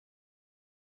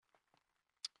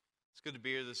It's good to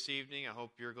be here this evening. I hope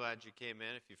you're glad you came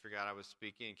in. If you forgot I was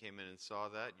speaking and came in and saw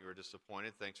that, you were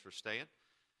disappointed. Thanks for staying.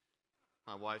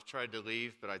 My wife tried to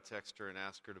leave, but I texted her and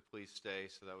asked her to please stay,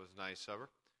 so that was nice of her.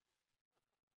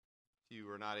 If you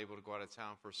were not able to go out of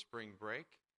town for spring break,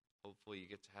 hopefully you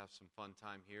get to have some fun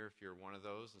time here if you're one of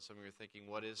those. And some of you are thinking,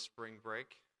 what is spring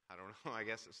break? I don't know. I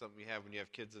guess it's something you have when you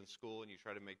have kids in school and you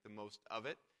try to make the most of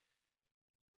it.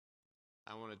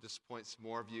 I want to disappoint some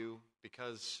more of you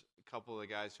because a couple of the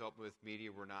guys who helped me with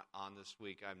media were not on this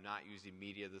week. I'm not using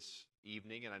media this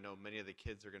evening, and I know many of the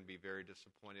kids are going to be very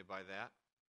disappointed by that.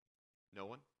 No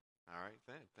one? All right,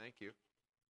 thank you.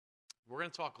 We're going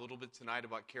to talk a little bit tonight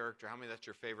about character. How many that's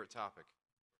your favorite topic?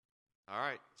 All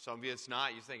right, some of you it's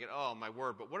not. You're thinking, oh, my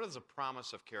word, but what is the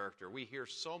promise of character? We hear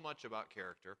so much about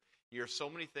character. You hear so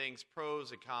many things,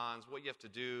 pros and cons, what you have to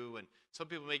do, and some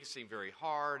people make it seem very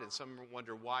hard, and some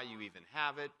wonder why you even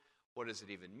have it. What does it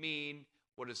even mean?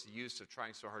 What is the use of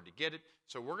trying so hard to get it?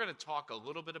 So we're going to talk a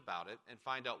little bit about it and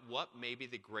find out what maybe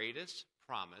the greatest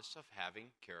promise of having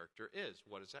character is.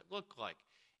 What does that look like?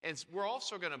 And we're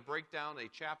also going to break down a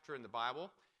chapter in the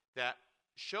Bible that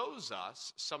shows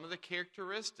us some of the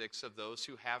characteristics of those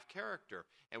who have character.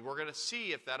 And we're going to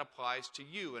see if that applies to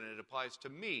you and it applies to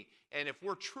me. And if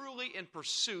we're truly in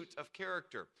pursuit of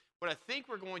character. What I think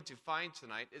we're going to find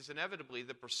tonight is inevitably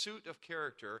the pursuit of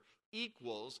character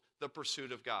equals the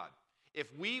pursuit of God. If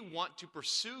we want to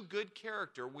pursue good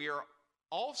character, we are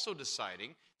also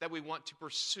deciding that we want to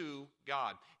pursue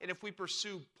God. And if we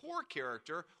pursue poor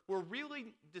character, we're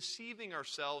really deceiving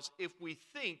ourselves if we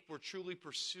think we're truly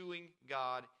pursuing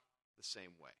God the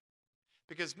same way.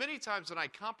 Because many times when I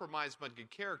compromise my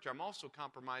good character, I'm also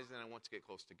compromising and I want to get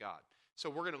close to God. So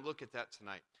we're going to look at that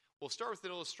tonight. We'll start with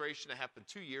an illustration that happened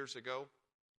 2 years ago,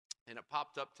 and it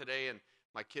popped up today, and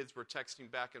my kids were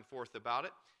texting back and forth about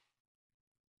it.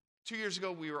 2 years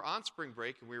ago, we were on spring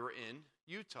break, and we were in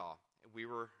Utah. And we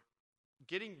were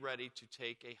getting ready to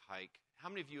take a hike. How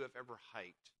many of you have ever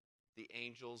hiked the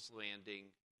Angels Landing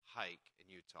hike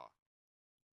in Utah?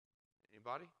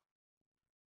 Anybody?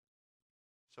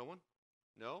 Someone?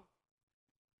 No?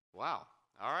 Wow.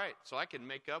 All right. So I can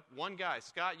make up one guy.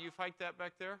 Scott, you've hiked that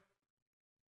back there?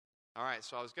 All right.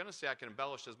 So I was going to say I can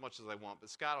embellish as much as I want, but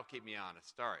Scott will keep me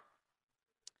honest. All right.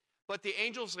 But the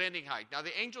Angels Landing hike. Now,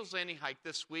 the Angels Landing hike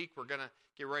this week, we're going to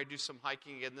get ready to do some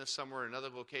hiking again this summer in another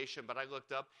location. But I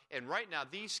looked up, and right now,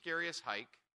 the scariest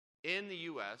hike in the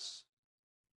U.S.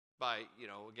 by,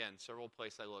 again, several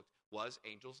places I looked, was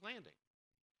Angels Landing.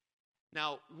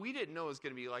 Now, we didn't know it was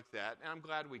going to be like that, and I'm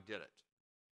glad we did it.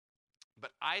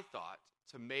 But I thought,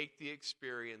 to make the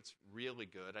experience really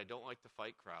good, I don't like to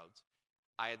fight crowds,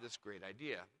 I had this great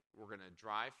idea. We're going to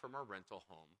drive from our rental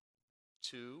home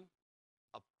to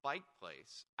a bike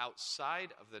place outside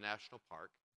of the national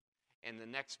park, and the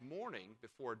next morning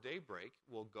before daybreak,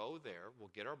 we'll go there,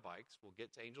 we'll get our bikes, we'll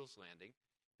get to Angels Landing,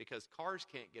 because cars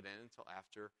can't get in until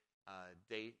after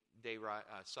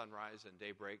sunrise and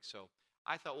daybreak. So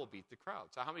I thought we'll beat the crowd.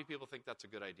 So how many people think that's a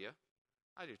good idea?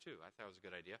 I do too. I thought it was a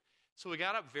good idea. So we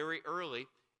got up very early,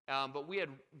 but we had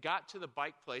got to the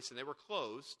bike place, and they were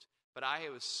closed. But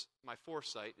my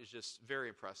foresight is just very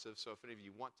impressive. So if any of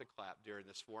you want to clap during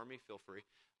this for me, feel free.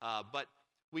 But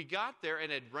we got there and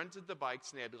had rented the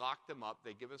bikes, and they had locked them up.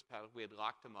 They'd given us paddles. We had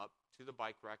locked them up to the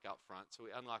bike rack out front, so we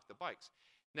unlocked the bikes.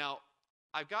 Now,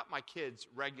 I've got my kids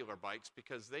regular bikes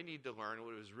because they need to learn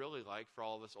what it was really like for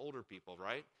all of us older people,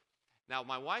 right? Now,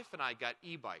 my wife and I got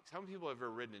e-bikes. How many people have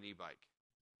ever ridden an e-bike?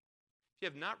 If you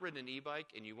have not ridden an e-bike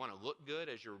and you want to look good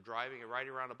as you're driving and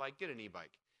riding around a bike, get an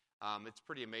e-bike. It's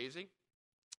pretty amazing.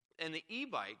 And the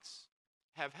e-bikes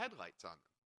have headlights on them,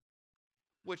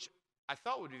 which I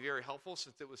thought would be very helpful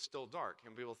since it was still dark.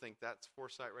 And people think that's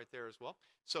foresight right there as well.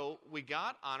 So we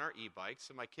got on our e-bikes,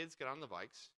 and my kids get on the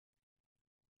bikes,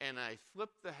 and I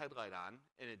flipped the headlight on,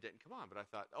 and it didn't come on. But I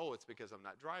thought, oh, it's because I'm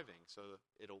not driving, so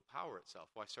it'll power itself.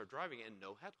 Well, I started driving it, and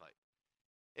no headlight.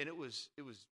 And it was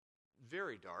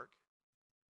very dark,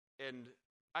 and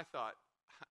I thought,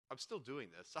 I'm still doing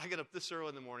this. I got up this early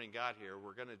in the morning, got here.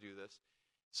 We're going to do this.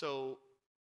 So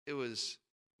it was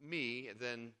me, and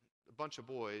then a bunch of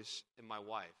boys, and my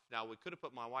wife. Now, we could have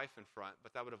put my wife in front,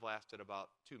 but that would have lasted about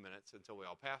 2 minutes until we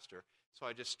all passed her. So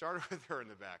I just started with her in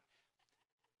the back.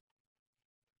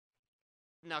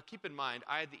 Now, keep in mind,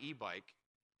 I had the e-bike,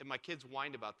 and my kids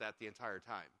whined about that the entire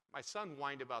time. My son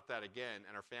whined about that again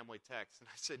in our family text, and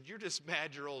I said, you're just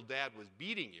mad your old dad was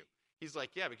beating you. He's like,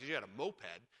 yeah, because you had a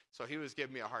moped, so he was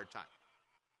giving me a hard time.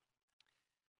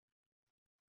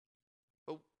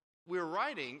 But we were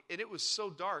riding, and it was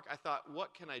so dark, I thought,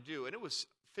 what can I do? And it was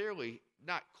fairly,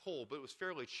 not cold, but it was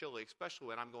fairly chilly, especially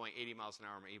when I'm going 80 miles an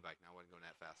hour on my e-bike. Now, I wasn't going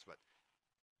that fast, but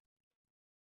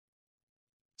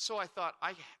So I thought,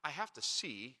 I have to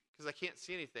see, because I can't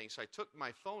see anything. So I took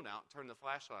my phone out and turned the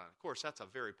flashlight on. Of course, that's a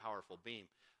very powerful beam.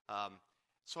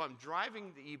 So I'm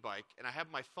driving the e-bike, and I have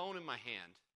my phone in my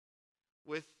hand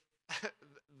with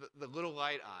the little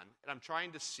light on, and I'm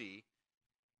trying to see.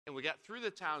 And we got through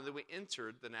the town, and then we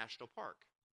entered the national park.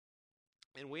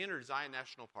 And we entered Zion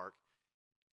National Park.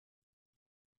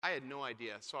 I had no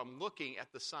idea, so I'm looking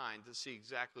at the sign to see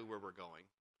exactly where we're going.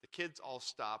 The kids all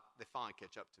stop. They finally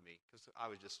catch up to me, because I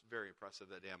was just very impressive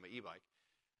that day on my e-bike.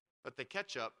 But they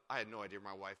catch up. I had no idea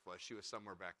where my wife was. She was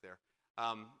somewhere back there.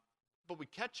 But we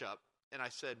catch up, and I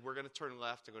said, we're going to turn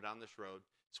left and go down this road.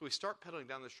 So we start pedaling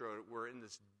down this road. We're in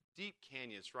this deep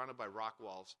canyon surrounded by rock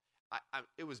walls.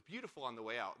 It was beautiful on the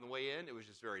way out. On the way in, it was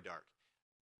just very dark.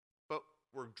 But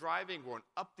we're driving, going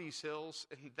up these hills,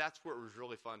 and that's where it was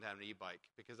really fun to have an e-bike,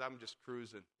 because I'm just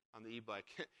cruising on the e-bike.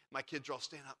 My kids are all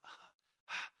standing up.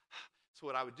 So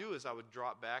what I would do is I would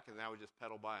drop back, and then I would just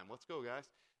pedal by them. Let's go, guys.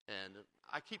 And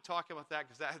I keep talking about that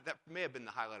because that may have been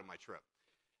the highlight of my trip.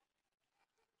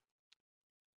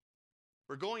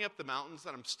 We're going up the mountains,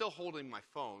 and I'm still holding my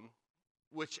phone,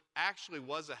 which actually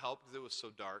was a help because it was so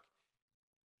dark.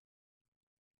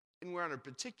 And we're on a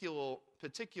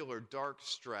particular dark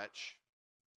stretch,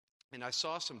 and I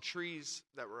saw some trees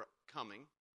that were coming.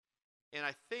 And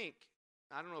I think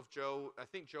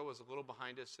Joe was a little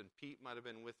behind us, and Pete might have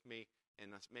been with me,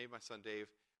 and maybe my son Dave.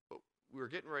 But we were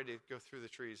getting ready to go through the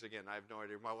trees. Again, I have no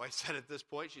idea. My wife said at this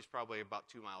point she's probably about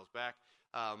 2 miles back.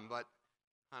 But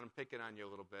I'm picking on you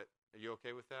a little bit. Are you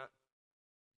okay with that?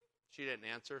 She didn't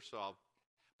answer, so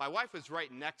my wife was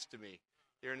right next to me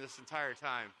during this entire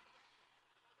time.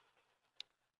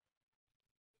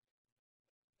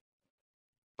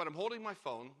 But I'm holding my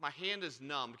phone. My hand is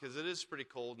numb because it is pretty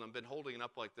cold, and I've been holding it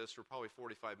up like this for probably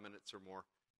 45 minutes or more.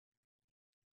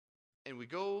 And we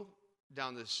go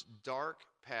down this dark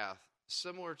path,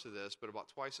 similar to this, but about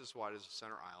twice as wide as the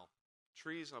center aisle.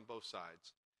 Trees on both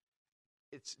sides.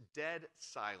 It's dead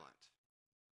silent.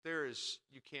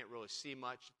 You can't really see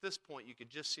much. At this point, you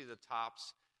could just see the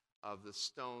tops of the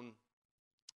stone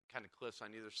kind of cliffs on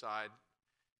either side.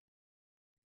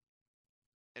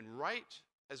 And right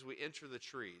as we enter the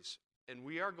trees, and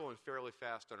we are going fairly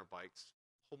fast on our bikes,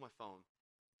 hold my phone,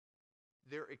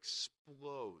 there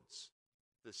explodes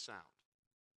the sound.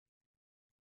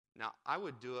 Now, I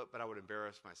would do it, but I would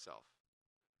embarrass myself.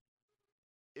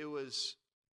 It was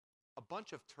a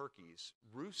bunch of turkeys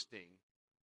roosting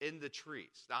in the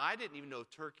trees. Now, I didn't even know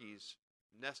turkeys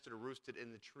nested or roosted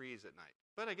in the trees at night,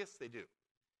 but I guess they do.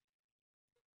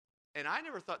 And I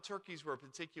never thought turkeys were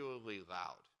particularly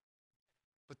loud.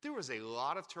 But there was a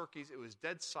lot of turkeys. It was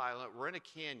dead silent. We're in a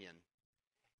canyon,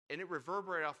 and it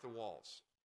reverberated off the walls.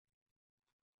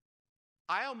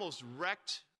 I almost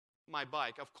wrecked my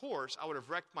bike. Of course, I would have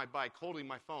wrecked my bike holding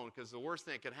my phone, because the worst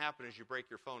thing that can happen is you break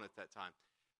your phone at that time.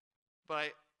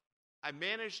 But I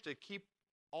managed to keep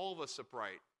all of us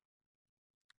upright.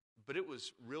 But it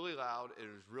was really loud, and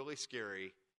it was really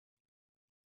scary,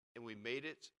 and we made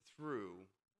it through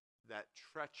that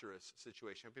treacherous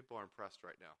situation. People are impressed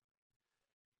right now.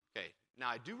 Okay, now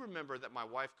I do remember that my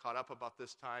wife caught up about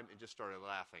this time and just started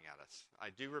laughing at us. I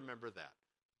do remember that.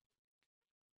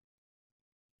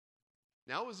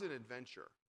 Now it was an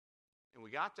adventure, and we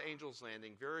got to Angel's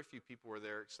Landing. Very few people were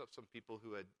there, except some people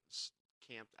who had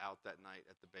camped out that night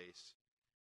at the base.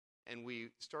 And we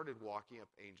started walking up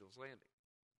Angel's Landing.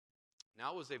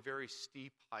 Now it was a very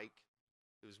steep hike.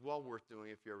 It was well worth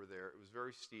doing if you're ever there. It was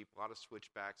very steep, a lot of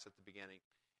switchbacks at the beginning.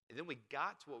 And then we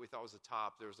got to what we thought was the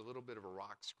top. There was a little bit of a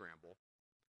rock scramble.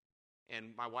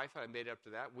 And my wife and I made it up to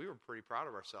that. We were pretty proud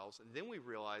of ourselves. And then we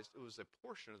realized it was a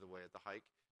portion of the way at the hike.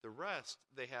 The rest,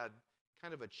 they had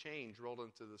kind of a change rolled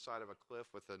into the side of a cliff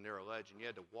with a narrow ledge. And you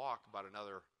had to walk about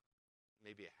another,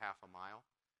 maybe a half a mile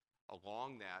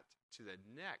along that to the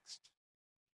next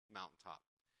mountaintop.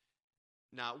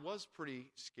 Now, it was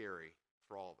pretty scary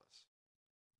for all of us.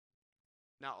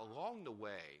 Now, along the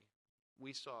way,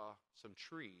 we saw some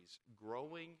trees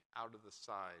growing out of the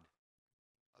side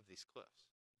of these cliffs.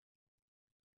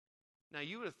 Now,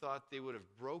 you would have thought they would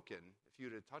have broken if you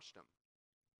would have touched them.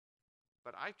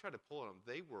 But I tried to pull them.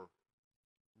 They were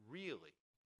really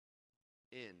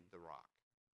in the rock.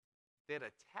 They had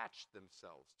attached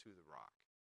themselves to the rock.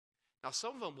 Now,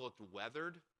 some of them looked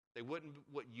weathered. They weren't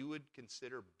what you would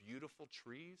consider beautiful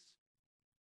trees.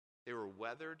 They were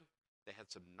weathered. They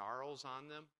had some gnarls on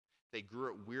them. They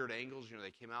grew at weird angles.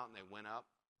 They came out and they went up.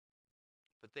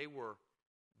 But they were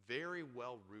very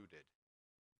well rooted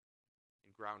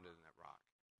and grounded in that rock.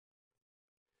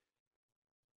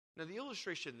 Now, the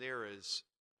illustration there is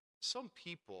some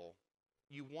people,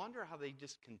 you wonder how they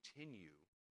just continue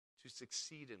to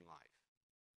succeed in life.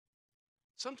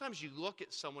 Sometimes you look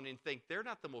at someone and think they're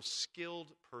not the most skilled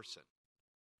person,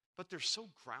 but they're so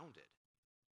grounded.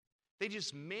 They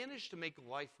just manage to make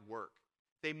life work.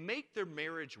 They make their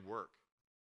marriage work.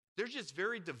 They're just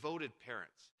very devoted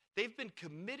parents. They've been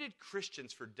committed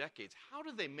Christians for decades. How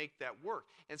do they make that work?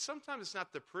 And sometimes it's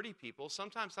not the pretty people,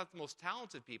 sometimes not the most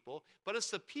talented people, but it's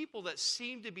the people that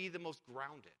seem to be the most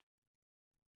grounded.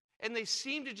 And they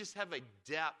seem to just have a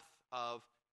depth of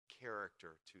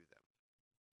character to them.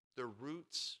 Their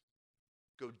roots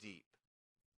go deep.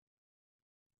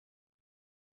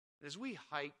 And as we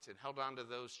hiked and held onto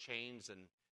those chains and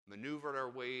maneuvered our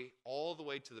way all the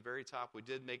way to the very top, we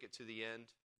did make it to the end.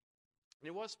 And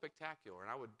it was spectacular,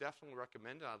 and I would definitely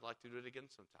recommend it. I'd like to do it again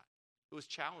sometime. It was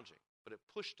challenging, but it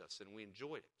pushed us, and we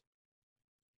enjoyed it.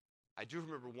 I do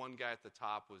remember one guy at the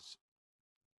top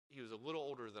he was a little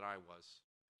older than I was,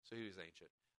 so he was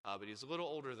ancient. But he was a little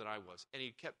older than I was, and he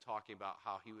kept talking about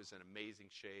how he was in amazing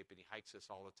shape, and he hikes this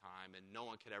all the time, and no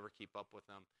one could ever keep up with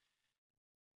him.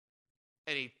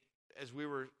 And as we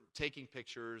were taking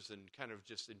pictures and kind of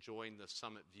just enjoying the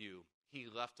summit view, he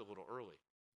left a little early.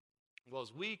 Well,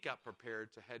 as we got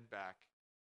prepared to head back,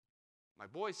 my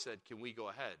boys said, "Can we go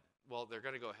ahead?" Well, they're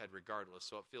going to go ahead regardless,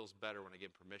 so it feels better when I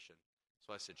get permission.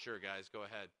 So I said, "Sure, guys, go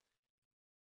ahead."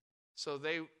 So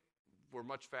they were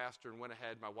much faster and went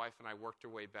ahead. My wife and I worked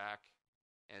our way back,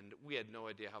 and we had no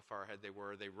idea how far ahead they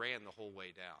were. They ran the whole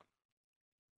way down.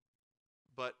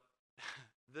 But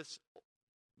this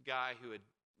guy who had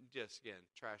just, again,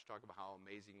 trash talk about how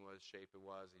amazing shape it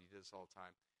was, and he did this all the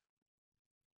time.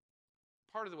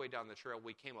 Part of the way down the trail,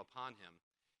 we came upon him,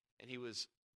 and he was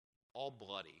all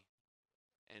bloody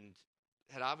and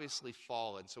had obviously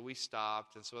fallen. So we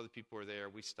stopped, and some other people were there.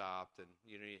 We stopped, and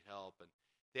you need help. And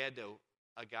they had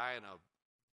a guy on a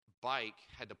bike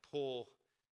had to pull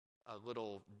a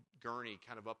little gurney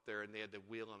kind of up there, and they had to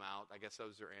wheel him out. I guess that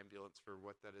was their ambulance for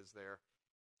what that is there.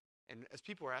 And as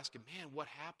people were asking, "Man, what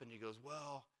happened?" He goes,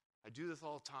 "Well, I do this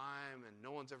all the time, and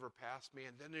no one's ever passed me.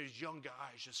 And then these young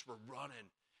guys just were running,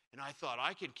 and I thought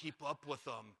I could keep up with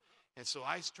them. And so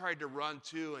I tried to run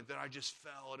too, and then I just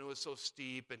fell, and it was so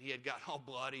steep, and he had gotten all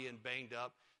bloody and banged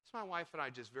up." So my wife and I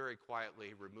just very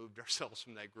quietly removed ourselves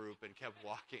from that group and kept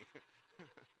walking.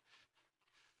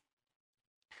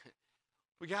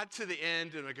 We got to the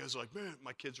end, and I was like, "Man,"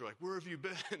 my kids were like, "Where have you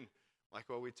been?" Like,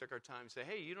 well, we took our time and said,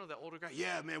 "Hey, you know that older guy?"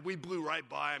 "Yeah, man, we blew right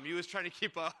by him. He was trying to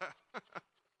keep up."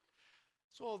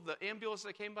 So the ambulance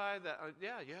that came by,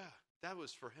 yeah, that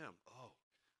was for him. "Oh,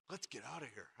 let's get out of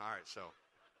here." All right, so.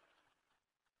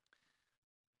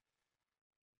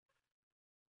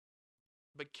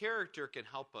 But character can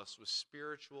help us with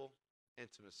spiritual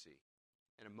intimacy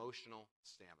and emotional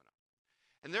stamina.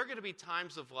 And there are going to be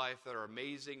times of life that are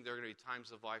amazing. There are going to be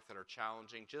times of life that are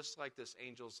challenging. Just like this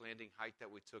Angels Landing hike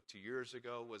that we took 2 years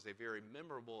ago was a very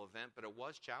memorable event, but it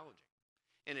was challenging.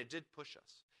 And it did push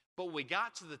us. But when we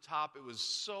got to the top, it was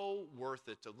so worth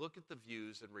it to look at the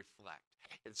views and reflect.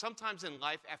 And sometimes in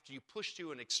life, after you push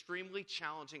through an extremely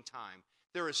challenging time,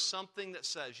 there is something that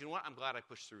says, "You know what, I'm glad I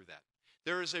pushed through that."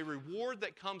 There is a reward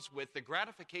that comes with, the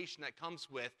gratification that comes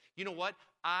with, "You know what,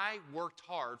 I worked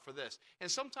hard for this."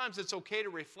 And sometimes it's okay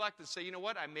to reflect and say, "You know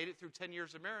what, I made it through 10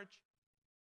 years of marriage,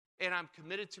 and I'm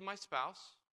committed to my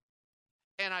spouse,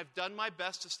 and I've done my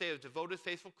best to stay a devoted,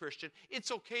 faithful Christian." It's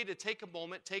okay to take a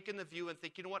moment, take in the view, and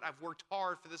think, "You know what, I've worked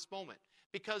hard for this moment."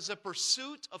 Because the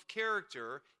pursuit of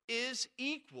character is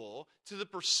equal to the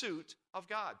pursuit of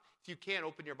God. If you can,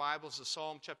 open your Bibles to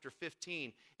Psalm chapter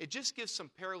 15. It just gives some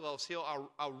parallels here.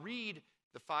 I'll read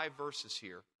the 5 verses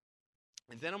here,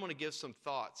 and then I'm going to give some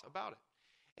thoughts about it.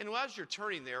 And as you're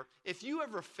turning there, if you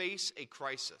ever face a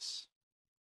crisis,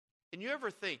 and you ever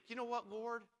think, "You know what,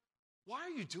 Lord, why are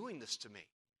you doing this to me?"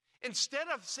 Instead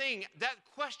of saying that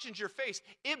questions your face,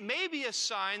 it may be a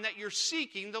sign that you're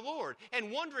seeking the Lord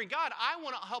and wondering, "God, I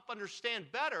want to help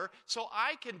understand better so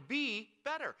I can be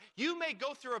better." You may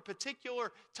go through a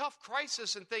particular tough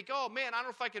crisis and think, "Oh man, I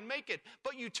don't know if I can make it."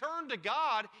 But you turn to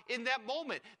God in that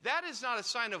moment. That is not a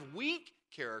sign of weak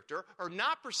character or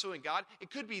not pursuing God. It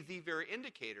could be the very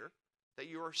indicator that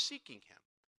you are seeking Him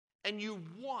and you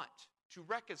want to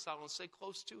reconcile and stay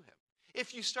close to Him.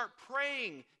 If you start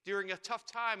praying during a tough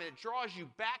time and it draws you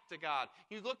back to God,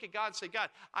 you look at God and say,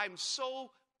 "God, I'm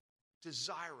so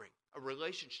desiring a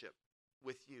relationship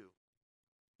with you,"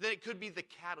 then it could be the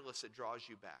catalyst that draws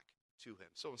you back to Him.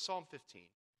 So in Psalm 15,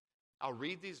 I'll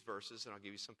read these verses and I'll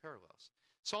give you some parallels.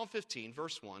 Psalm 15,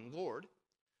 verse 1, "Lord,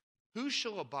 who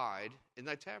shall abide in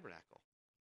thy tabernacle?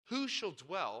 Who shall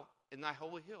dwell in thy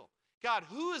holy hill?" God,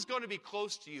 who is going to be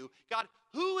close to you? God,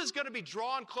 who is going to be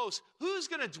drawn close? Who's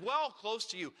going to dwell close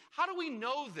to you? How do we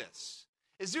know this?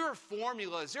 Is there a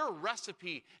formula? Is there a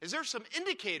recipe? Is there some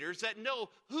indicators that know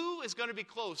who is going to be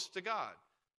close to God?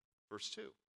 Verse 2.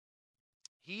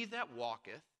 He that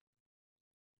walketh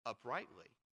uprightly.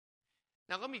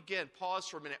 Now let me again pause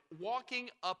for a minute.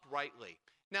 Walking uprightly.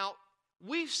 Now,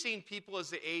 we've seen people as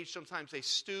they age, sometimes they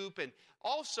stoop, and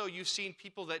also you've seen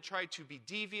people that try to be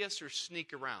devious or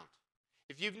sneak around.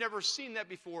 If you've never seen that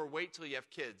before, wait till you have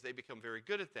kids. They become very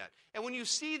good at that. And when you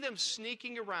see them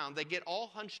sneaking around, they get all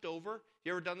hunched over.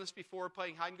 You ever done this before,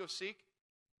 playing hide and go seek?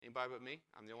 Anybody but me?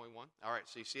 I'm the only one. All right,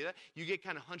 so you see that? You get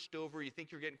kind of hunched over. You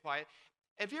think you're getting quiet.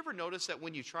 Have you ever noticed that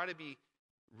when you try to be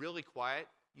really quiet,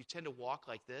 you tend to walk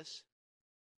like this?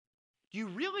 Do you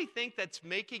really think that's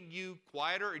making you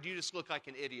quieter, or do you just look like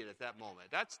an idiot at that moment?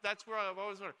 That's where I've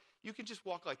always wondered. You can just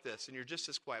walk like this, and you're just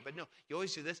as quiet. But no, you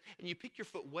always do this, and you pick your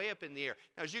foot way up in the air.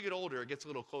 Now, as you get older, it gets a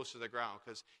little closer to the ground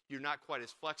because you're not quite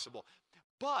as flexible.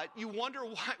 But you wonder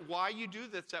why you do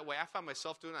this that way. I find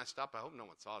myself doing it. I stop. I hope no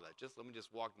one saw that. Let me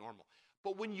just walk normal.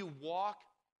 But when you walk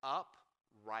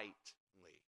uprightly,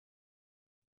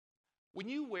 when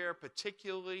you wear a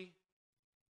particularly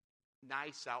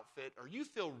nice outfit, or you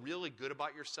feel really good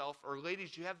about yourself, or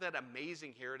ladies, you have that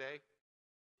amazing hair day,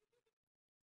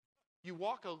 you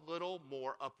walk a little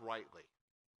more uprightly.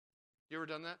 You ever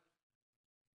done that?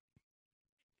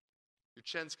 Your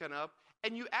chin's kind of up,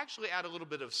 and you actually add a little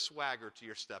bit of swagger to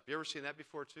your step. You ever seen that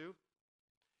before too?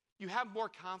 You have more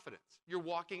confidence. You're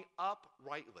walking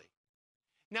uprightly.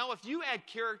 Now, if you add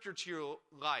character to your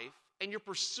life, and you're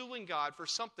pursuing God for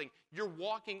something, you're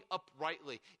walking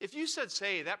uprightly. If you said,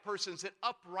 say, that person's an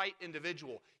upright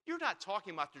individual, you're not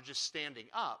talking about they're just standing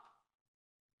up.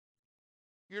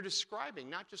 You're describing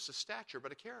not just a stature,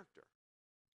 but a character.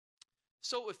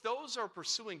 So if those are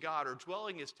pursuing God or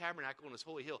dwelling in His tabernacle in His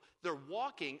holy hill, they're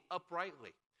walking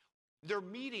uprightly. They're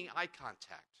meeting eye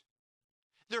contact.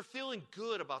 They're feeling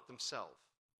good about themselves.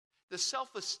 The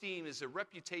self-esteem is a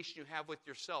reputation you have with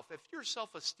yourself. If your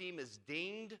self-esteem is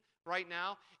dinged right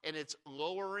now and it's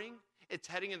lowering, it's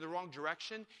heading in the wrong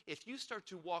direction, if you start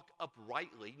to walk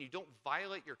uprightly and you don't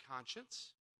violate your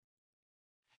conscience,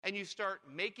 and you start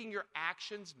making your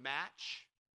actions match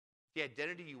the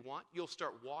identity you want, you'll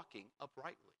start walking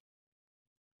uprightly.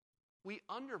 We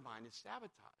undermine and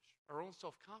sabotage our own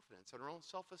self-confidence and our own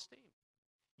self-esteem.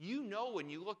 You know when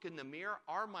you look in the mirror,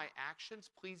 are my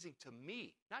actions pleasing to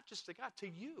me? Not just to God, to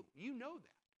you. You know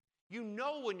that. You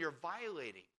know when you're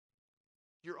violating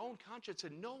your own conscience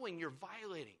and knowing you're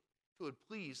violating if it would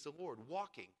please the Lord,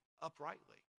 walking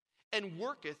uprightly. And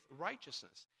worketh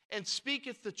righteousness, and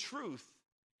speaketh the truth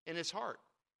in his heart.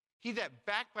 He that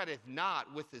backbiteth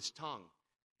not with his tongue,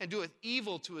 and doeth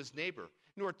evil to his neighbor,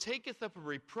 nor taketh up a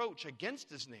reproach against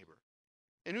his neighbor,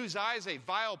 in whose eyes a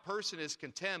vile person is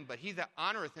contemned, but he that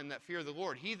honoreth him that fear the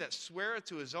Lord, he that sweareth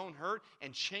to his own hurt,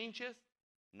 and changeth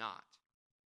not.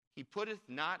 He putteth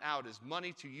not out his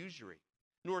money to usury,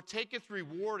 nor taketh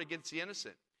reward against the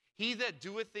innocent. He that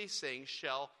doeth these things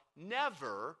shall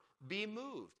never be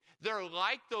moved. They're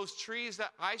like those trees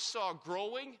that I saw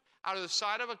growing out of the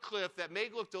side of a cliff that may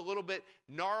have looked a little bit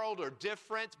gnarled or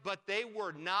different, but they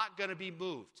were not going to be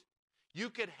moved. You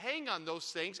could hang on those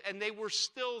things, and they were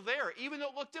still there, even though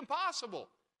it looked impossible.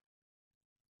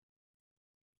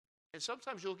 And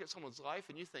sometimes you look at someone's life,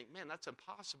 and you think, man, that's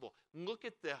impossible. Look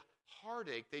at the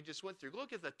heartache they just went through.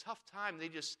 Look at the tough time they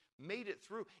just made it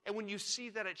through. And when you see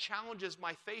that, it challenges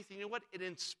my faith. And you know what? It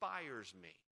inspires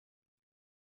me.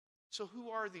 So who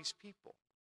are these people?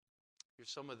 Here's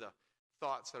some of the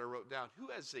thoughts that I wrote down. Who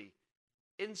has the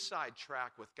inside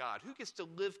track with God? Who gets to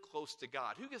live close to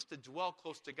God? Who gets to dwell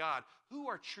close to God? Who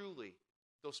are truly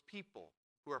those people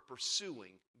who are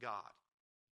pursuing God?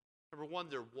 Number one,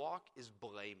 their walk is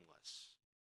blameless.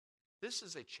 This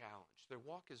is a challenge. Their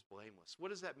walk is blameless. What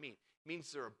does that mean? It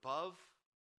means they're above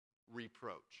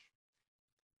reproach.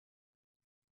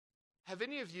 Have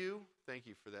any of you, thank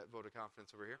you for that vote of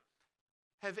confidence over here,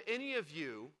 have any of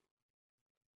you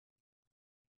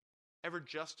ever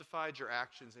justified your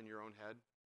actions in your own head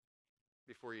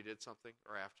before you did something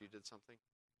or after you did something?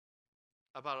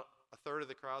 About a third of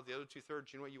the crowd, the other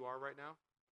two-thirds, you know what you are right now?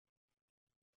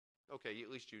 Okay, at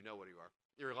least you know what you are.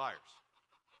 You're liars.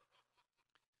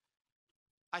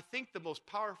 I think the most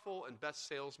powerful and best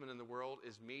salesman in the world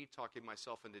is me talking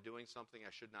myself into doing something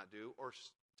I should not do, or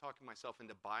talking myself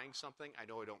into buying something I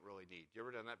know I don't really need. You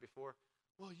ever done that before?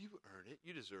 Well, you earn it.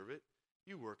 You deserve it.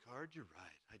 You work hard. You're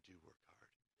right. I do work hard.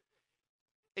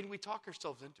 And we talk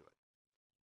ourselves into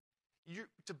it.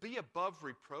 To be above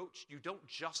reproach, you don't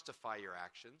justify your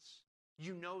actions.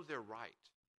 You know they're right.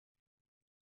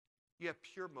 You have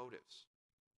pure motives.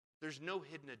 There's no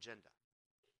hidden agenda.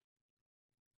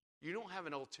 You don't have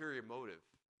an ulterior motive.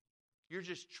 You're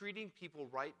just treating people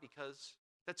right because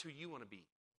that's who you want to be.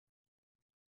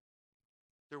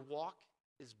 Their walk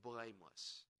is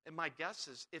blameless. And my guess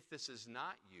is, if this is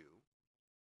not you,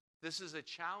 this is a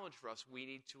challenge for us we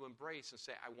need to embrace and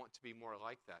say, I want to be more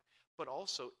like that. But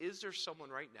also, is there someone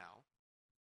right now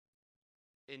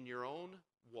in your own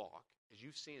walk, as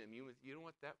you've seen them, you know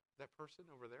what, that person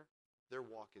over there, their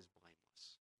walk is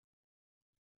blameless.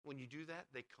 When you do that,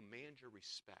 they command your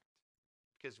respect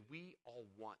because we all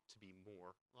want to be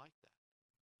more like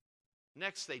that.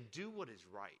 Next, they do what is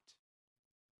right.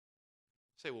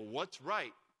 Say, well, what's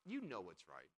right? You know what's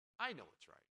right. I know what's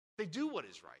right. They do what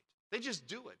is right. They just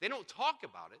do it. They don't talk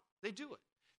about it. They do it.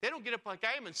 They don't get up like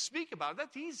I am and speak about it.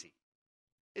 That's easy.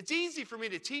 It's easy for me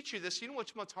to teach you this. You know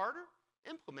what's much harder?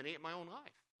 Implementing it in my own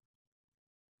life.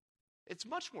 It's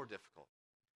much more difficult.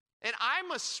 And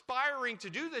I'm aspiring to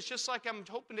do this just like I'm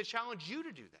hoping to challenge you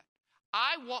to do that.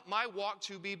 I want my walk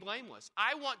to be blameless.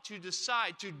 I want to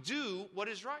decide to do what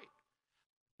is right.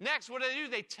 Next, what do?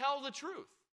 They tell the truth.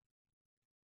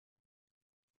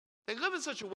 They live in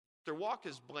such a way that their walk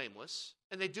is blameless,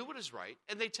 and they do what is right,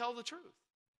 and they tell the truth.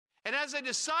 And as they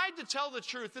decide to tell the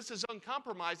truth, this is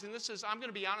uncompromising. This is, I'm going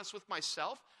to be honest with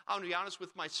myself. I'm going to be honest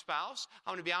with my spouse.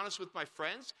 I'm going to be honest with my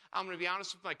friends. I'm going to be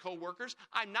honest with my coworkers.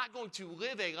 I'm not going to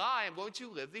live a lie. I'm going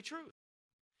to live the truth.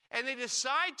 And they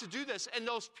decide to do this. And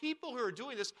those people who are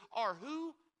doing this are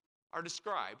who are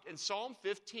described in Psalm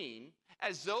 15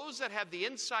 as those that have the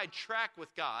inside track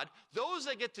with God, those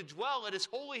that get to dwell at his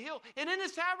holy hill and in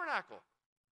his tabernacle.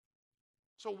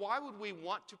 So why would we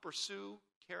want to pursue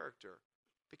character?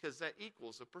 Because that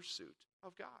equals a pursuit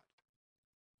of God.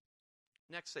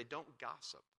 Next, they don't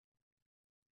gossip.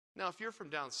 Now, if you're from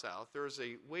down south, there is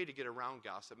a way to get around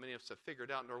gossip. Many of us have figured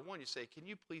out. Number one, you say, can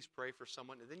you please pray for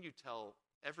someone? And then you tell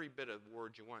every bit of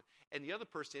word you want. And the other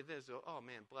person says, oh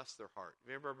man, bless their heart.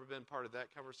 Have you ever been part of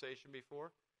that conversation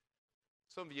before?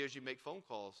 Some of you, as you make phone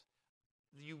calls,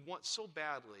 you want so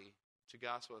badly to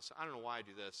gossip. I don't know why I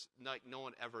do this. Like, no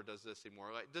one ever does this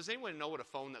anymore. Like, does anyone know what a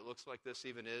phone that looks like this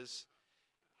even is?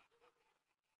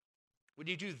 When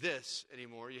you do this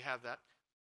anymore, you have that.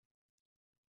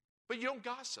 But you don't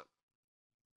gossip.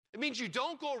 It means you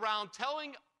don't go around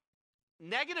telling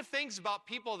negative things about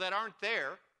people that aren't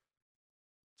there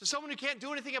to someone who can't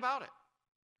do anything about it.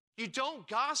 You don't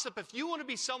gossip. If you want to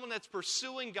be someone that's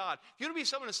pursuing God, if you want to be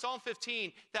someone in Psalm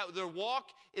 15 that their walk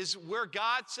is where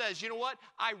God says, you know what,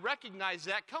 I recognize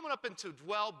that coming up and to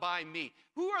dwell by me.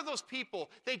 Who are those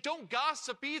people? They don't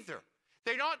gossip either.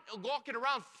 They're not walking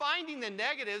around finding the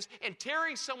negatives and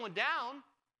tearing someone down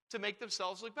to make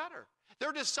themselves look better.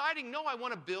 They're deciding, no, I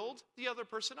want to build the other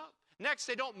person up. Next,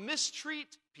 they don't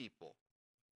mistreat people.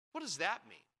 What does that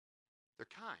mean? They're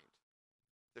kind.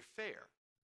 They're fair.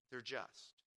 They're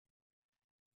just.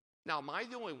 Now, am I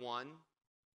the only one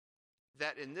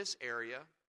that in this area,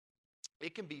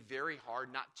 it can be very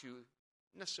hard not to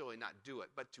necessarily not do it,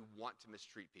 but to want to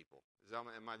mistreat people?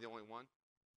 Am I the only one?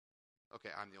 Okay,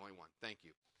 I'm the only one. Thank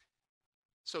you.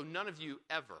 So none of you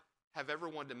have ever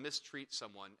wanted to mistreat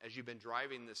someone as you've been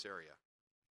driving this area.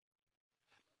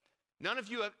 None of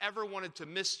you have ever wanted to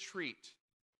mistreat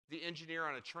the engineer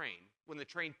on a train when the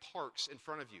train parks in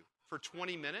front of you for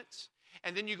 20 minutes,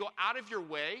 and then you go out of your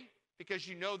way because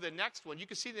you know the next one, you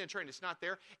can see the train, it's not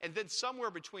there, and then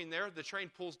somewhere between there, the train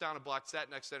pulls down and blocks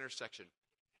that next intersection.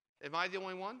 Am I the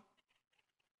only one?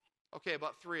 Okay,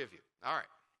 about 3 of you. All right.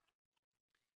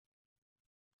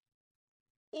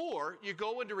 Or you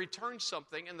go in to return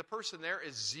something and the person there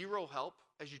is zero help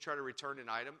as you try to return an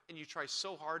item, and you try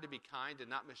so hard to be kind and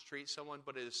not mistreat someone,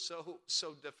 but it is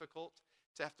so difficult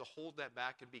to have to hold that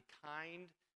back and be kind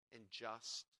and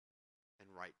just and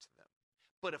right to them.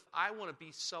 But if I want to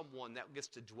be someone that gets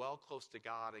to dwell close to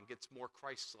God and gets more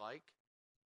Christ-like,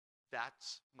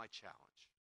 that's my challenge.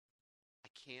 I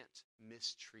can't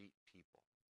mistreat people.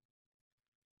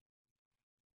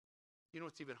 You know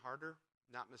what's even harder?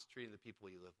 Not mistreating the people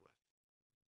you live with.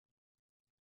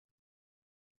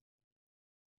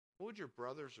 What would your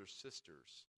brothers or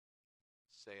sisters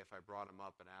say if I brought them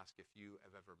up and asked if you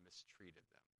have ever mistreated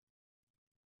them?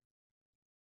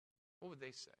 What would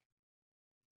they say?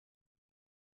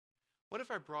 What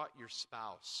if I brought your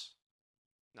spouse?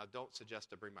 Now, don't suggest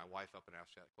to bring my wife up and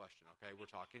ask that question, okay? We're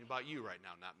talking about you right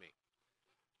now, not me.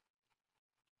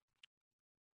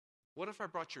 What if I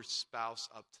brought your spouse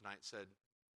up tonight and said,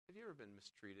 have you ever been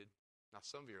mistreated? Now,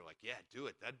 some of you are like, yeah, do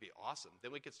it. That'd be awesome.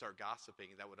 Then we could start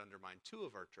gossiping, and that would undermine 2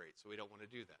 of our traits, so we don't want to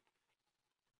do that.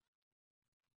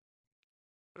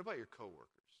 What about your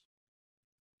coworkers?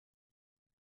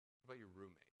 What about your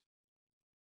roommate?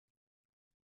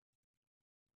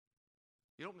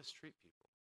 You don't mistreat people.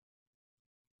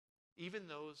 Even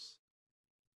those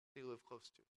that you live close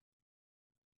to.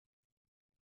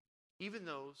 Even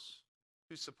those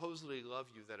who supposedly love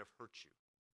you that have hurt you.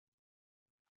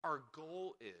 Our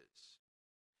goal is,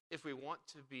 if we want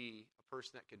to be a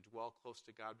person that can dwell close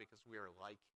to God because we are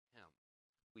like him,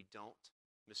 we don't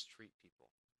mistreat people.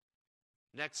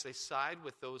 Next, they side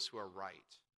with those who are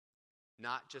right,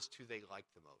 not just who they like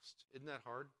the most. Isn't that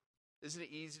hard? Isn't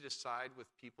it easy to side with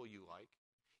people you like?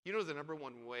 You know the number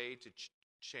one way to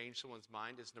change someone's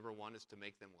mind is to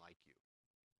make them like you.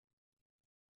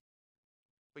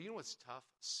 But you know what's tough?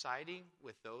 Siding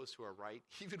with those who are right,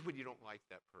 even when you don't like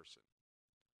that person.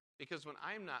 Because when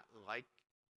I'm not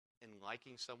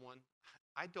liking someone,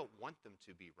 I don't want them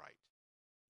to be right.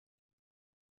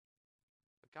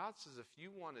 But God says, if you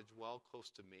want to dwell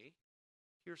close to me,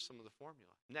 here's some of the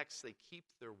formula. Next, they keep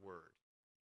their word.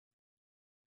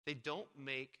 They don't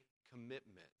make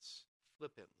commitments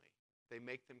flippantly. They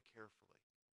make them carefully.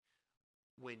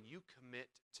 When you commit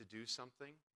to do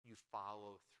something, you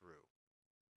follow through.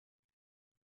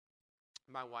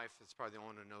 My wife is probably the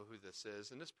only one to know who this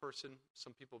is. And this person,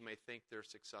 some people may think they're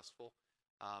successful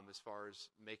as far as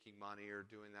making money or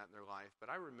doing that in their life. But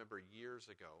I remember years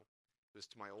ago, it was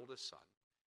to my oldest son.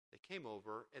 They came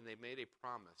over and they made a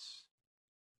promise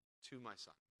to my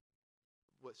son,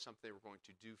 what something they were going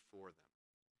to do for them.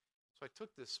 So I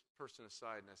took this person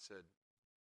aside and I said,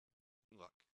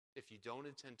 look, if you don't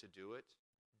intend to do it,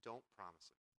 don't promise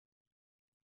it.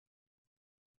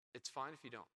 It's fine if you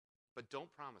don't, but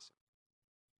don't promise it.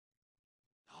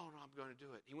 No, I'm going to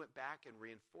do it. He went back and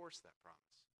reinforced that promise.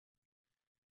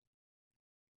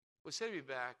 We said to be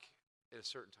back at a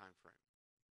certain time frame.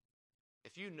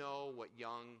 If you know what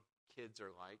young kids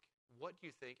are like, what do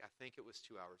you think? I think it was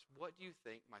 2 hours. What do you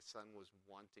think my son was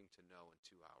wanting to know in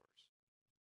 2 hours?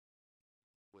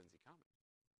 When's he coming?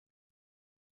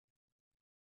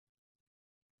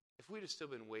 If we'd have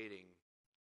still been waiting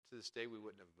to this day, we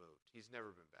wouldn't have moved. He's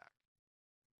never been back.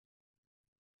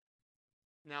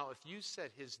 Now, if you said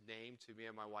his name to me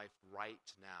and my wife right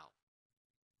now,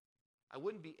 I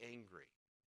wouldn't be angry.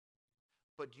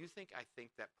 But do you think I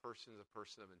think that person is a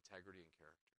person of integrity and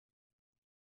character?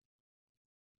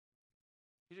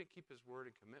 He didn't keep his word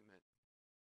and commitment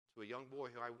to a young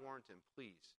boy who I warned him,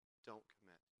 please, don't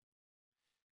commit.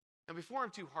 And before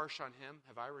I'm too harsh on him,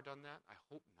 have I ever done that? I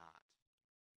hope not.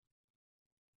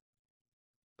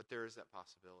 But there is that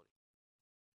possibility.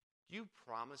 Do you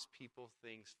promise people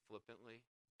things flippantly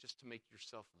just to make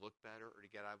yourself look better or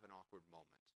to get out of an awkward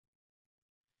moment?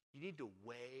 You need to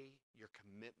weigh your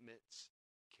commitments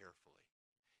carefully.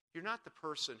 You're not the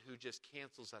person who just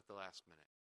cancels at the last minute.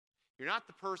 You're not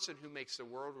the person who makes the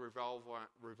world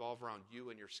revolve around you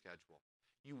and your schedule.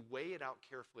 You weigh it out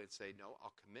carefully and say, no,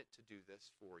 I'll commit to do this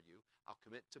for you. I'll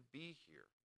commit to be here.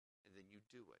 And then you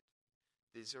do it.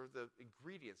 These are the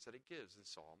ingredients that it gives in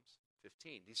Psalms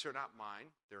 15. These are not mine.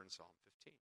 They're in Psalm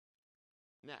 15.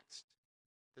 Next.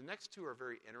 The next two are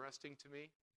very interesting to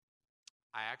me.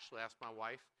 I actually asked my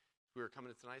wife, we were coming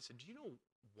in tonight, I said,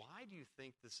 why do you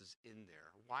think this is in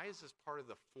there? Why is this part of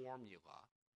the formula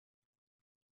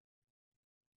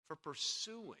for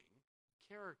pursuing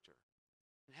character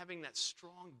and having that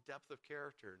strong depth of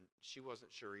character? And she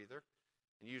wasn't sure either.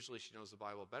 And usually she knows the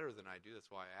Bible better than I do.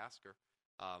 That's why I asked her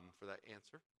for that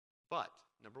answer. But,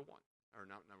 not number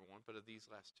one, but of these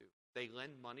last two. They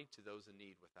lend money to those in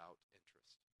need without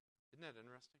interest. Isn't that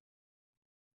interesting?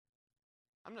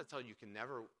 I'm not telling you can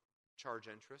never charge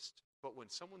interest, but when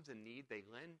someone's in need, they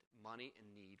lend money in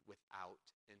need without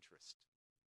interest.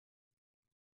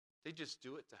 They just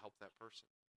do it to help that person.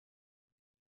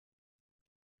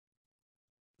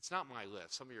 It's not my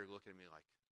list. Some of you are looking at me like,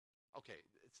 okay,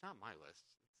 it's not my list.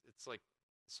 It's like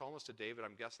Psalmist of David.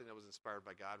 I'm guessing that was inspired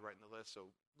by God writing the list, so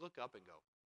look up and go.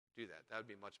 Do that. That would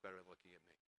be much better than looking at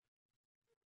me.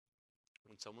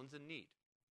 When someone's in need,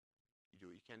 you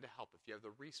do what you can to help. If you have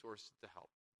the resources to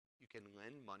help, you can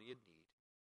lend money in need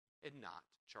and not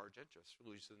charge interest.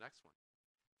 We'll lose to the next one.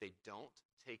 They don't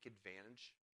take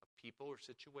advantage of people or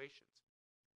situations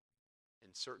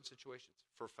in certain situations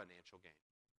for financial gain.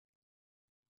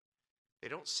 They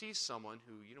don't see someone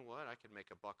who, you know what, I can make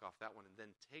a buck off that one and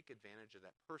then take advantage of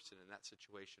that person in that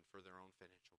situation for their own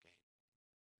financial gain.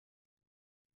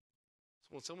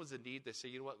 So when someone's in need, they say,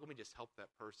 you know what, let me just help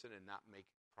that person and not make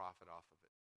profit off of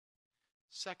it.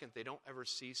 Second, they don't ever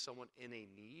see someone in a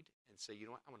need and say, you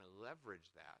know what, I'm going to leverage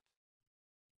that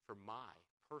for my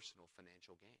personal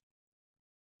financial gain.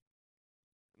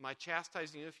 Am I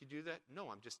chastising you if you do that? No,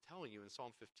 I'm just telling you. In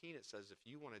Psalm 15, it says, if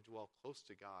you want to dwell close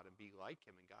to God and be like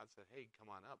him, and God said, hey, come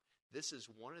on up. This is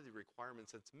one of the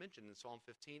requirements that's mentioned in Psalm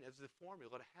 15 as the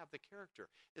formula to have the character.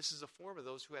 This is a form of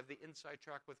those who have the inside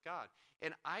track with God.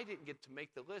 And I didn't get to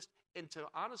make the list. And to be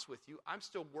honest with you, I'm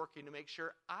still working to make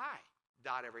sure I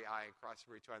dot every I and cross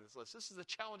every T on this list. This is a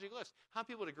challenging list. How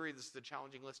many people would agree this is a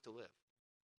challenging list to live?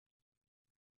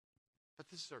 But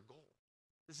this is our goal.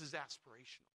 This is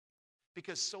aspirational.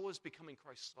 Because so is becoming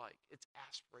Christ-like. It's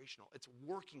aspirational. It's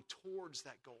working towards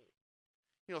that goal.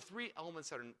 You know, 3 elements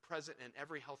that are present in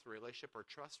every healthy relationship are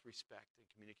trust, respect, and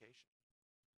communication.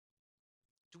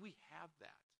 Do we have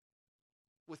that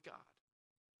with God?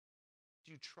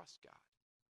 Do you trust God?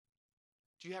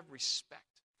 Do you have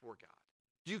respect for God?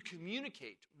 Do you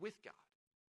communicate with God?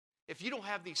 If you don't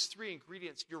have these 3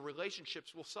 ingredients, your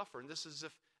relationships will suffer. And this is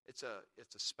if it's a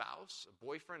spouse, a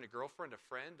boyfriend, a girlfriend, a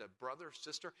friend, a brother,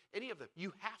 sister, any of them.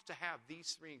 You have to have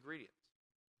these 3 ingredients.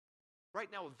 Right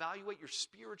now, evaluate your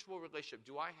spiritual relationship.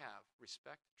 Do I have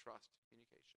respect, trust,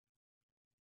 communication?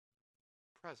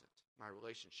 Present, my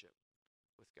relationship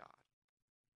with God.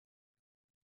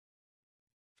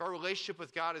 If our relationship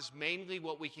with God is mainly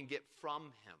what we can get from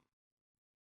him,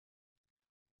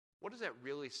 what does that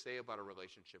really say about a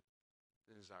relationship,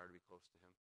 the desire to be close to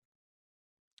him?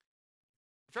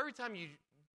 If every time you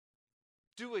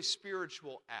do a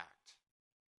spiritual act,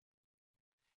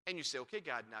 and you say, okay,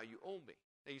 God, now you owe me.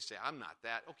 Now you say, I'm not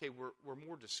that. Okay, we're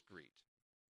more discreet.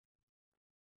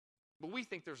 But we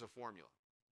think there's a formula,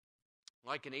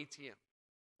 like an ATM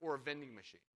or a vending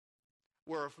machine,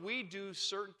 where if we do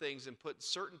certain things and put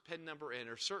certain PIN number in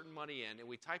or certain money in, and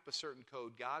we type a certain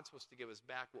code, God's supposed to give us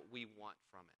back what we want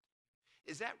from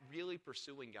it. Is that really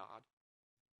pursuing God?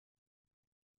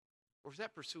 Or is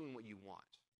that pursuing what you want?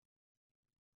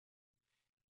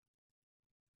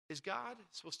 Is God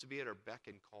supposed to be at our beck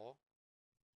and call?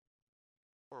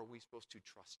 Or are we supposed to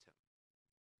trust him?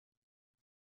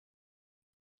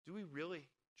 Do we really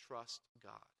trust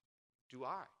God? Do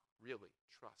I really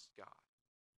trust God?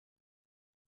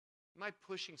 Am I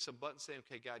pushing some buttons saying,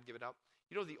 okay, God, give it up?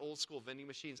 You know the old school vending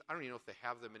machines? I don't even know if they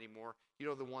have them anymore. You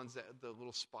know the ones that the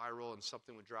little spiral and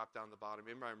something would drop down the bottom.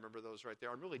 I remember those right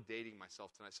there. I'm really dating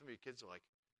myself tonight. Some of you kids are like,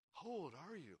 how old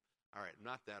are you? All right, I'm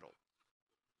not that old.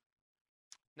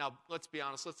 Now, let's be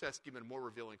honest. Let's ask even a more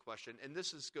revealing question. And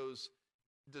this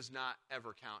does not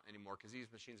ever count anymore because these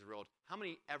machines are old. How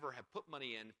many ever have put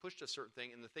money in, pushed a certain thing,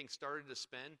 and the thing started to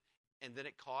spin, and then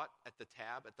it caught at the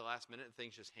tab at the last minute, and the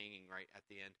thing's just hanging right at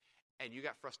the end, and you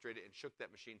got frustrated and shook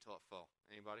that machine until it fell?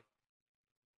 Anybody?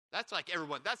 That's like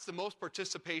everyone. That's the most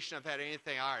participation I've had in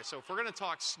anything. All right, so if we're going to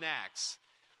talk snacks,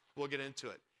 we'll get into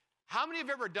it. How many have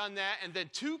ever done that, and then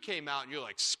 2 came out, and you're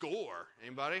like, score?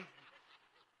 Anybody?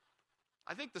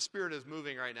 I think the spirit is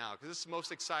moving right now because this is the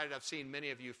most excited I've seen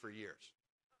many of you for years.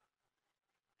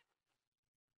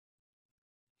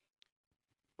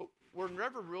 But we're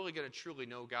never really going to truly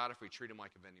know God if we treat him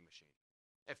like a vending machine.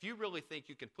 If you really think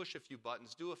you can push a few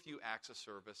buttons, do a few acts of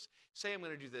service, say I'm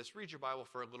going to do this, read your Bible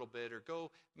for a little bit, or go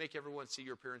make everyone see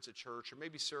your appearance at church, or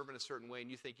maybe serve in a certain way,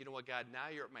 and you think, you know what, God, now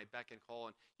you're at my beck and call,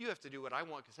 and you have to do what I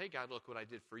want because, hey, God, look what I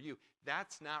did for you.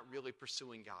 That's not really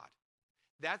pursuing God.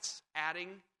 That's adding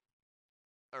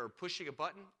or pushing a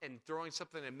button and throwing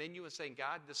something in a menu and saying,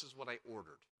 God, this is what I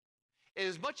ordered. And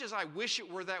as much as I wish it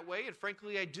were that way, and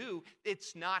frankly I do,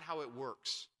 it's not how it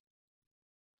works.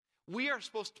 We are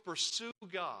supposed to pursue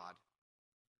God.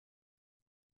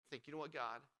 Think, you know what,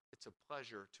 God? It's a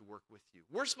pleasure to work with you.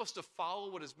 We're supposed to follow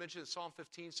what is mentioned in Psalm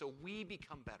 15 so we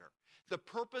become better. The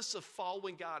purpose of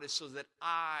following God is so that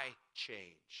I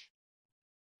change,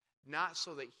 not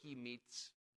so that he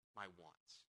meets my wants.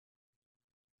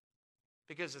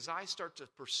 Because as I start to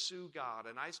pursue God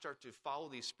and I start to follow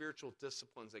these spiritual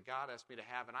disciplines that God asked me to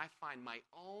have, and I find my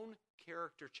own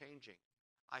character changing,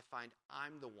 I find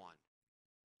I'm the one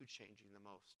who's changing the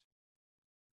most.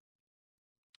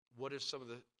 What are some of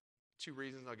the 2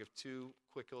 reasons? I'll give 2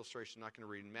 quick illustrations. I'm not going to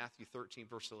read. In Matthew 13,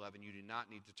 verse 11, you do not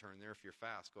need to turn there if you're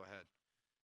fast. Go ahead.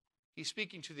 He's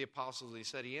speaking to the apostles, and he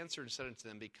said, he answered and said unto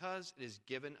them, because it is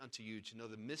given unto you to know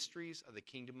the mysteries of the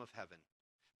kingdom of heaven,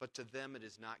 but to them it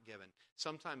is not given.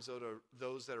 Sometimes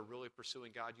those that are really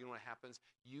pursuing God, you know what happens?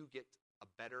 You get a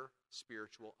better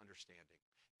spiritual understanding.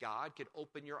 God can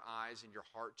open your eyes and your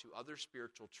heart to other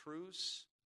spiritual truths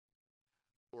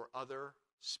or other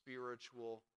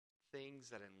spiritual things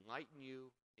that enlighten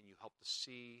you and you help to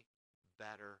see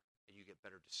better and you get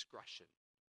better discretion.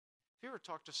 Have you ever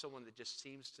talked to someone that just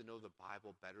seems to know the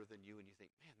Bible better than you and you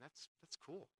think, man, that's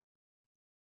cool?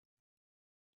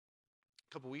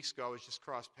 A couple weeks ago, I was just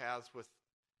crossed paths with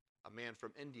a man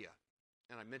from India.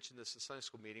 and I mentioned this in Sunday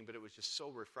school meeting, but it was just so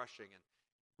refreshing. And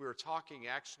we were talking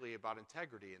actually about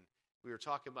integrity, and we were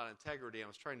talking about integrity. I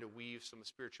was trying to weave some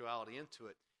spirituality into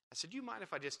it. I said, do you mind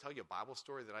if I just tell you a Bible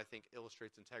story that I think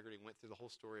illustrates integrity? And went through the whole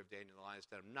story of Daniel and the lion's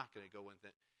den. I'm not going to go into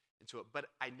it, but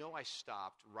I know I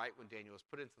stopped right when Daniel was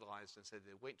put into the lion's den and said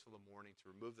they wait until the morning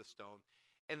to remove the stone.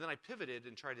 And then I pivoted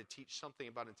and tried to teach something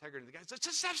about integrity. The guy said,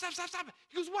 just stop.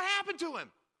 He goes, what happened to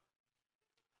him?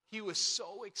 He was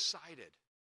so excited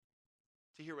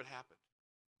to hear what happened.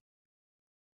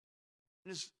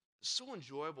 And it's so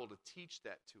enjoyable to teach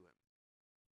that to him.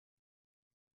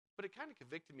 But it kind of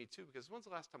convicted me too, because when's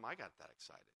the last time I got that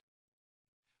excited?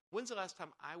 When's the last time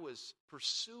I was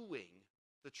pursuing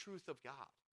the truth of God?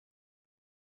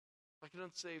 Like an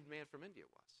unsaved man from India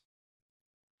was.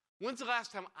 When's the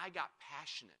last time I got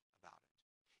passionate about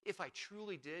it? If I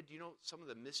truly did, you know, some of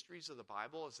the mysteries of the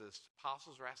Bible, as the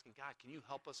apostles were asking God, can you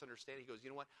help us understand? He goes, you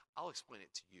know what? I'll explain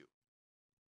it to you.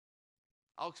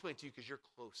 I'll explain it to you because you're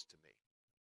close to me.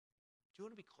 Do you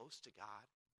want to be close to God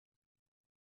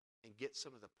and get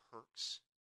some of the perks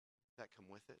that come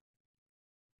with it?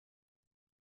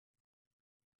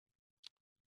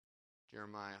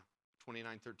 Jeremiah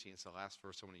 29:13 is the last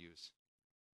verse I want to use.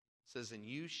 It says, and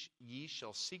ye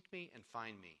shall seek me and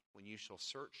find me when you shall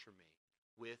search for me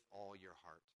with all your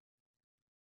heart.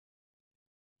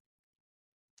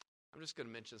 I'm just going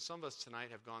to mention, some of us tonight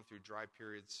have gone through dry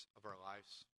periods of our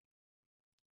lives.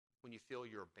 When you feel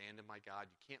you're abandoned by God,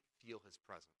 you can't feel his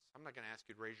presence. I'm not going to ask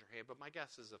you to raise your hand, but my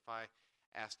guess is if I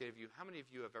ask any of you, how many of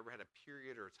you have ever had a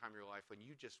period or a time in your life when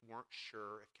you just weren't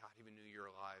sure if God even knew you're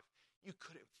alive? You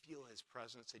couldn't feel his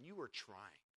presence, and you were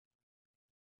trying.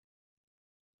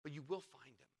 But you will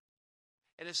find him.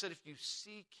 And it said if you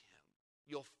seek him,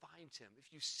 you'll find him.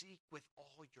 If you seek with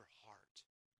all your heart.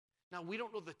 Now, we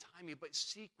don't know the timing, but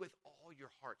seek with all your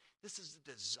heart. This is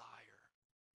the desire.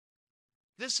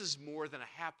 This is more than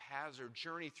a haphazard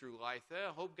journey through life.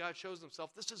 I hope God shows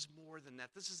himself. This is more than that.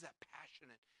 This is that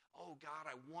passionate, oh, God,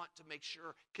 I want to make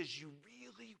sure, because you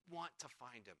really want to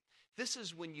find him. This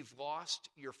is when you've lost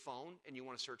your phone and you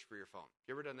want to search for your phone.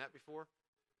 You ever done that before?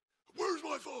 Where's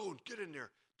my phone? Get in there.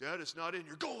 Dad, it's not in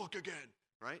here. Go look again,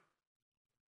 right?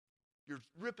 You're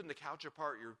ripping the couch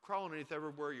apart. You're crawling underneath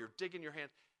everywhere. You're digging your hand.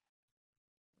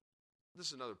 This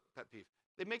is another pet peeve.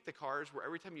 They make the cars where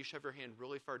every time you shove your hand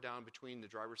really far down between the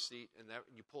driver's seat and that,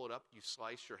 you pull it up, you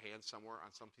slice your hand somewhere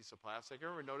on some piece of plastic. You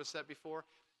ever noticed that before?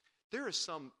 There is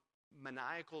some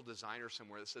maniacal designer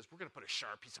somewhere that says, we're going to put a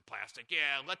sharp piece of plastic.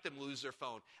 Yeah, let them lose their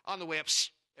phone. On the way up,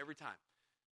 every time.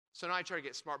 So now I try to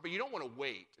get smart, but you don't want to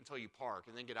wait until you park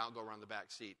and then get out and go around the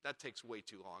back seat. That takes way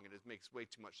too long, and it makes way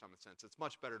too much common sense. It's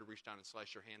much better to reach down and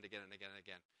slice your hand again and again and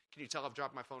again. Can you tell I've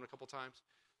dropped my phone a couple times?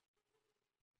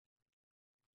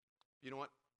 You know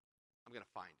what? I'm going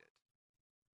to find it.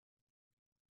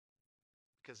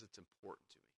 Because it's important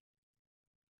to me.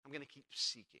 I'm going to keep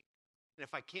seeking. And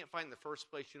if I can't find the first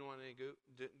place, you know what I'm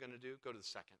going to do? Go to the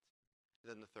second,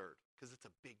 then the third, because it's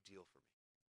a big deal for me.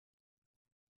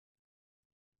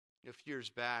 A few years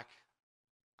back,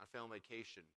 on family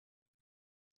vacation,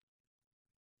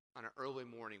 on an early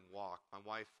morning walk, my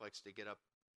wife likes to get up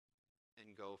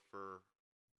and go for,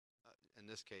 in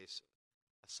this case,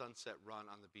 a sunset run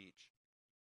on the beach.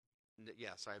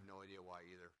 Yes, I have no idea why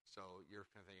either. So you're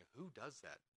kind of thinking, who does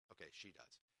that? Okay, she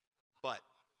does. But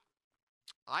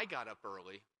I got up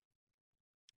early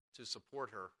to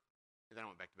support her, and then I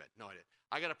went back to bed. No, I didn't.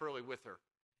 I got up early with her,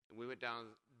 and we went down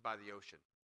by the ocean.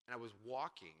 And I was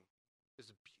walking. It was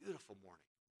a beautiful morning.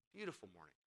 Beautiful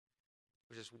morning.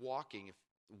 I was just walking.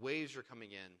 The waves are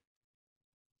coming in.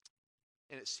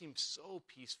 And it seemed so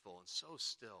peaceful and so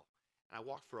still. And I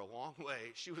walked for a long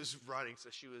way. She was running, so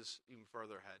she was even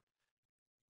further ahead.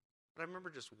 But I remember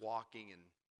just walking and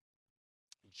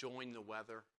enjoying the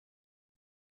weather.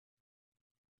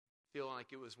 Feeling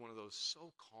like it was one of those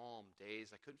so calm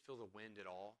days. I couldn't feel the wind at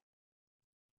all.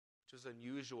 Which was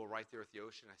unusual right there at the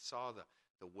ocean. I saw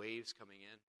the waves coming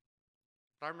in.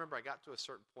 But I remember I got to a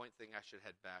certain point thinking I should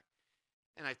head back.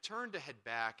 And I turned to head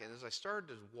back, and as I started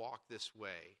to walk this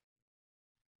way,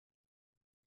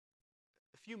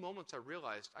 a few moments I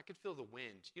realized I could feel the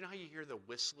wind. You know how you hear the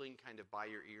whistling kind of by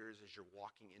your ears as you're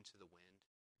walking into the wind?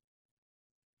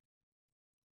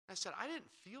 I said, I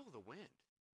didn't feel the wind.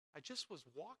 I just was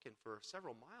walking for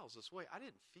several miles this way. I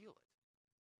didn't feel it.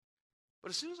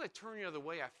 But as soon as I turned the other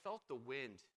way, I felt the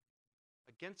wind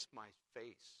against my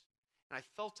face. And I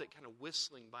felt it kind of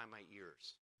whistling by my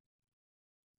ears.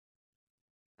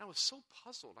 And I was so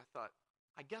puzzled. I thought,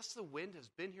 I guess the wind has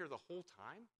been here the whole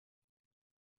time.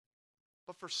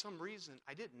 But for some reason,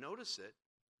 I didn't notice it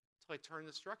until I turned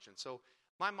this direction. So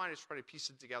My mind is trying to piece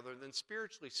it together, and then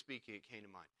spiritually speaking, it came to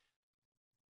mind.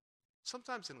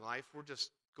 Sometimes in life, we're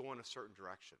just going a certain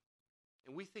direction,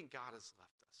 and we think God has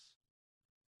left us.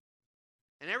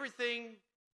 And everything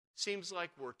seems like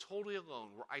we're totally alone,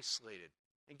 we're isolated,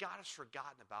 and God has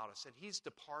forgotten about us, and He's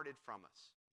departed from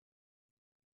us.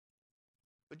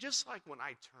 But just like when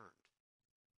I turned,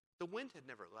 the wind had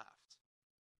never left.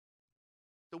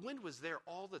 The wind was there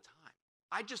all the time.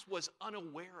 I just was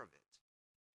unaware of it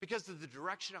because of the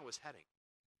direction I was heading.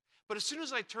 But as soon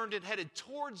as I turned and headed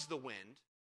towards the wind,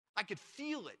 I could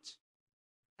feel it,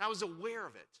 and I was aware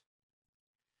of it.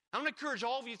 I'm going to encourage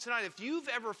all of you tonight, if you've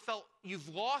ever felt you've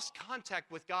lost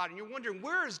contact with God and you're wondering,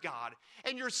 where is God?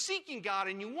 And you're seeking God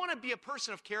and you want to be a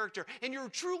person of character and you're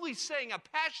truly saying, I'm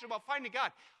passionate about finding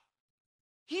God,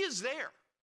 He is there.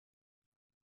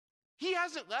 He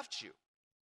hasn't left you.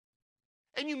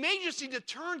 And you may just need to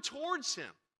turn towards Him.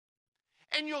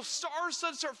 And you'll start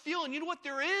feeling, you know what,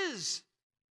 there is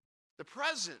the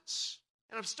presence.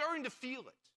 And I'm starting to feel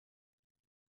it.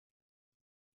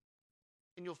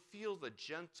 And you'll feel the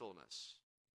gentleness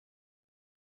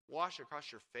wash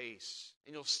across your face.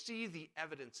 And you'll see the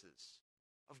evidences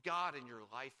of God in your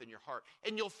life and your heart.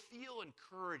 And you'll feel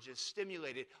encouraged and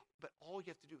stimulated. But all you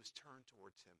have to do is turn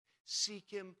towards Him. Seek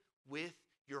Him with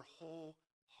your whole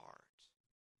heart.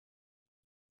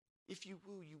 If you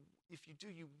do,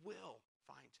 you will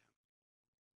find Him.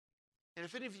 And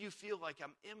if any of you feel like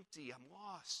I'm empty, I'm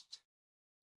lost,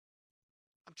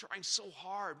 I'm trying so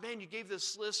hard. Man, you gave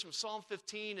this list from Psalm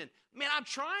 15, and man, I'm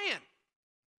trying.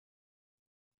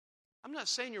 I'm not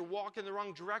saying you're walking the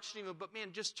wrong direction even, but man,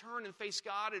 just turn and face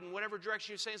God in whatever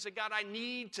direction you're saying. Say, God, I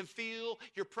need to feel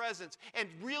your presence. And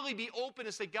really be open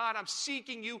and say, God, I'm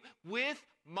seeking you with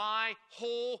my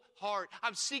whole heart.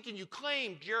 I'm seeking you.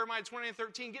 Claim Jeremiah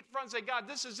 29:13. Get in front and say, God,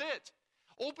 this is it.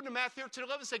 Open to Matthew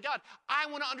 13:11 and say, God, I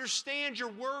want to understand your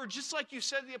word, just like you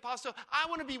said to the apostle. I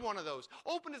want to be one of those.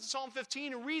 Open it to Psalm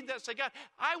 15 and read that and say, God,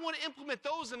 I want to implement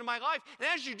those into my life. And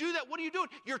as you do that, what are you doing?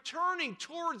 You're turning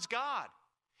towards God.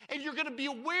 And you're going to be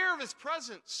aware of His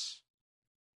presence.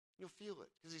 You'll feel it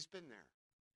because He's been there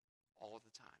all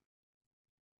the time.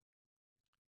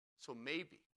 So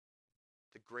maybe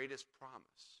the greatest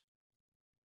promise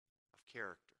of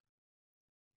character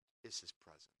is His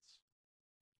presence.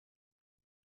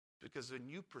 Because when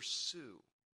you pursue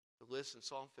the list in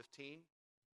Psalm 15,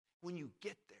 when you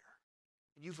get there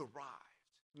and you've arrived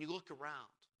and you look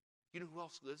around, you know who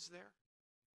else lives there?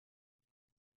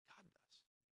 God does.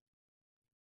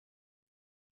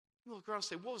 You look around and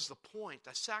say, what was the point?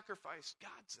 I sacrificed.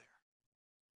 God's there.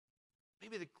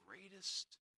 Maybe the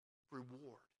greatest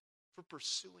reward for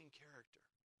pursuing character,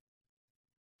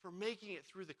 for making it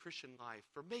through the Christian life,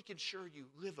 for making sure you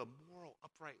live a moral,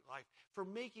 upright life, for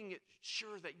making it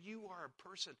sure that you are a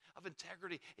person of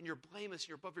integrity and you're blameless,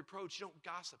 you're above reproach, you don't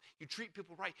gossip, you treat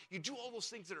people right, you do all those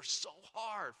things that are so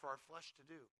hard for our flesh to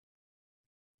do.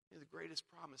 You know, the greatest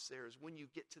promise there is when you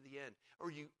get to the end,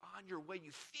 or you on your way,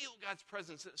 you feel God's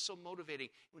presence, and it's so motivating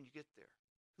when you get there.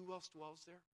 Who else dwells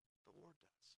there? The Lord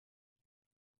does.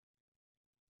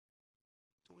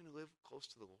 Don't we live close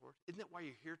to the Lord? Isn't that why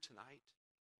you're here tonight?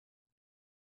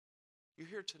 You're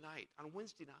here tonight on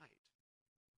Wednesday night.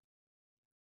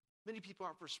 Many people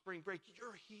aren't for spring break.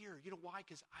 You're here. You know why?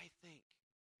 Because I think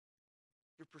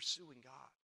you're pursuing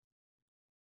God.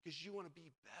 Because you want to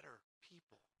be better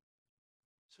people.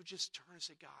 So just turn and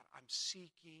say, God, I'm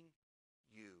seeking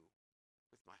you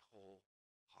with my whole